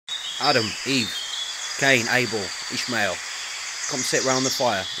Adam, Eve, Cain, Abel, Ishmael, come sit round the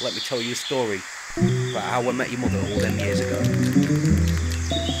fire. Let me tell you a story about how I met your mother all them years ago.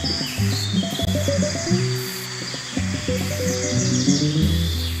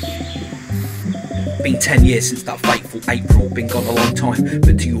 Been 10 years since that fateful April. Been gone a long time,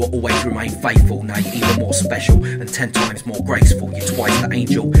 but you will always remain faithful. Now you're even more special and 10 times more graceful. You're twice the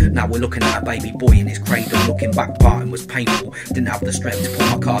angel. Now we're looking at a baby boy in his cradle. Looking back, parting was painful. Didn't have the strength to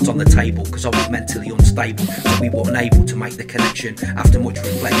put my cards on the table, cause I was mentally unstable, so we weren't able to make the connection. After much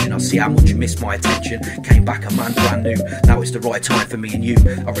reflection, I see how much you missed my attention. Came back a man brand new. Now it's the right time for me and you.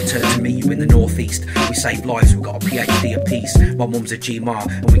 I returned to meet you in the northeast. We saved lives, we got a PhD apiece. My mum's a GMAR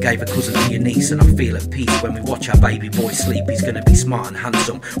and we gave a cousin to your niece. And I feel at peace when we watch our baby boy sleep. He's gonna be smart and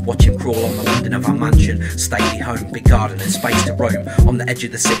handsome. Watch him crawl on the landing of our mansion. Stately home, big garden and space to roam. On the edge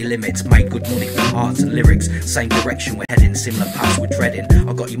of the city limits, made good money from arts and lyrics. Same direction we're heading, similar paths we're treading.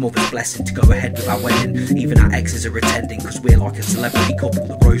 I got your mother's blessing to go ahead with our wedding. Even our exes are attending, cause we're like a celebrity couple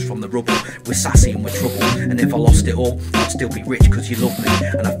that rose from the rubble. We're sassy and we're trouble, and if I lost it all, I'd still be rich cause you love me.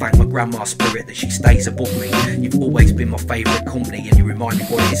 And I thank my grandma's spirit that she stays above me. You've always been my favourite company, and you remind me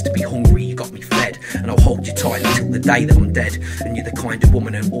what it is to be hungry. You got me fed, and I'll hold you tight until the day that I'm dead. And you're the kind of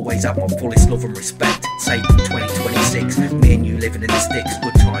woman who always have my fullest love and respect. It's April 2026, me and you living in the sticks.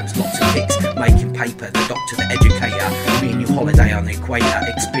 Good times, lots of kicks, making paper, the doctor, the educator. Me and you holiday on the equator,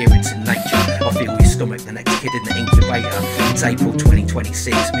 experiencing nature. I feel your stomach, the next kid in the incubator. It's April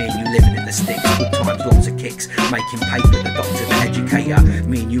 2026, me and you living in the sticks. Good times, lots of kicks, making paper, the doctor, the educator.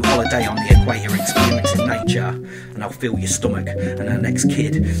 Me and you holiday on the equator, experiencing nature. And I'll feel your stomach, and the next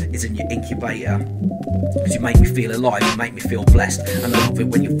kid is in your incubator. Cause you make me feel alive, you make me feel blessed. And I love it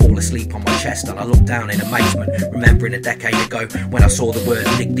when you fall asleep on my chest. And I look down in amazement, remembering a decade ago when I saw the word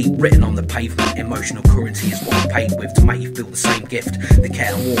dig deep written on the pavement. Emotional currency is what I paid with to make you feel the same gift, the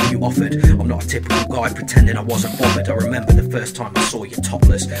care and warmth you offered. I'm not a typical guy pretending I wasn't bothered. I remember the first time I saw you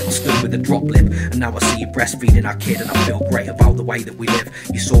topless. I stood with a drop lip, and now I see you breastfeeding our kid. And I feel great about the way that we live.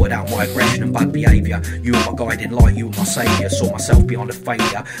 You sorted out my aggression and bad behaviour. You were my guiding light, you were my saviour. Saw myself beyond a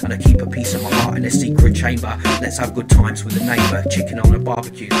failure, and I keep a piece of my heart in a secret chamber. Let's have good times with a neighbour. Chicken on a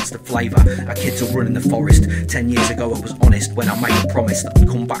barbecue, that's the flavour. Our kids will run in the forest. 10 years ago I was honest when I made a promise that I'd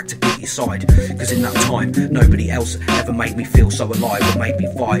come back to be at your side. Cause in that time, nobody else ever made me feel so alive or made me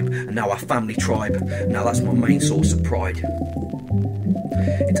vibe. And now our family tribe, now that's my main source of pride.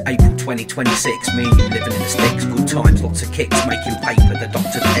 It's April 2026, me and you living in the sticks. Good times, lots of kicks, making paper, the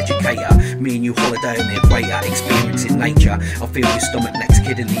doctor, the educator. Me and you holiday on the equator, experiencing nature. I feel your stomach, next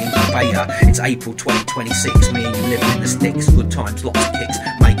kid in the incubator. It's April 2026, me and you living in the sticks. Good times, lots of kicks,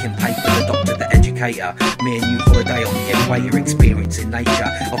 making paper, the doctor, the educator. Me and you holiday on the equator, experiencing nature.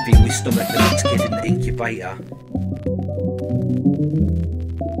 I feel your stomach, the next kid in the incubator.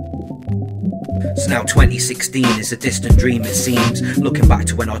 So now 2016 is a distant dream it seems. Looking back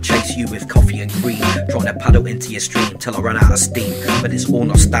to when I chased you with coffee and cream, trying to paddle into your stream till I ran out of steam. But it's all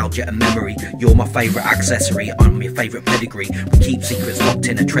nostalgia and memory. You're my favourite accessory, I'm your favourite pedigree. We keep secrets locked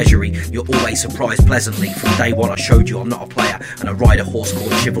in a treasury. You're always surprised pleasantly. From day one I showed you I'm not a player, and I ride a horse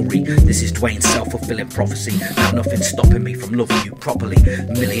called chivalry. This is Dwayne's self-fulfilling prophecy. Now nothing's stopping me from loving you properly.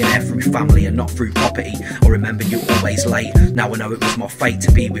 Millionaire through family and not through property. I remember you always late. Now I know it was my fate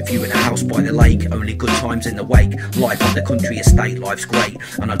to be with you in a house by the lake. Only good times in the wake. Life on the country estate, life's great,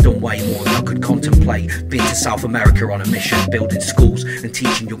 and I've done way more than I could contemplate. Been to South America on a mission, building schools and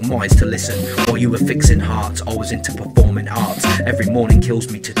teaching young minds to listen. While you were fixing hearts, I was into performing arts. Every morning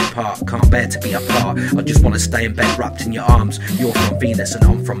kills me to depart, can't bear to be apart. I just want to stay in bed wrapped in your arms. You're from Venus and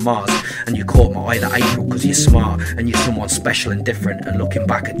I'm from Mars, and you caught my eye that April cause you're smart, and you're someone special and different. And looking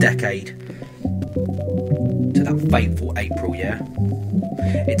back a decade to that fateful April, yeah.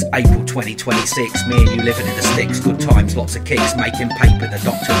 It's April 2026, me and you living in the sticks. Good times, lots of kicks, making paper, the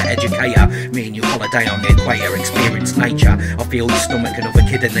doctor, the educator. Me and you holiday on the equator, experience nature. I feel your stomach, another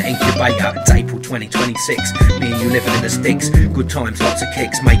kid in the incubator. It's April 2026, me and you living in the sticks. Good times, lots of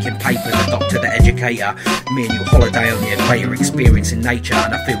kicks, making paper, the doctor, the educator. Me and you holiday on the equator, experiencing nature.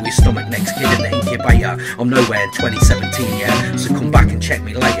 And I feel your stomach, next kid in the incubator. I'm nowhere in 2017, yeah, so come back and check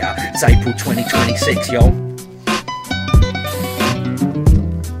me later. It's April 2026, yo.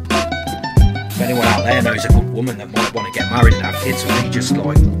 If anyone out there knows a good woman that might want to get married and have kids with me, just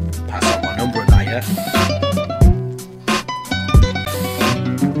like pass on my number and that, yeah.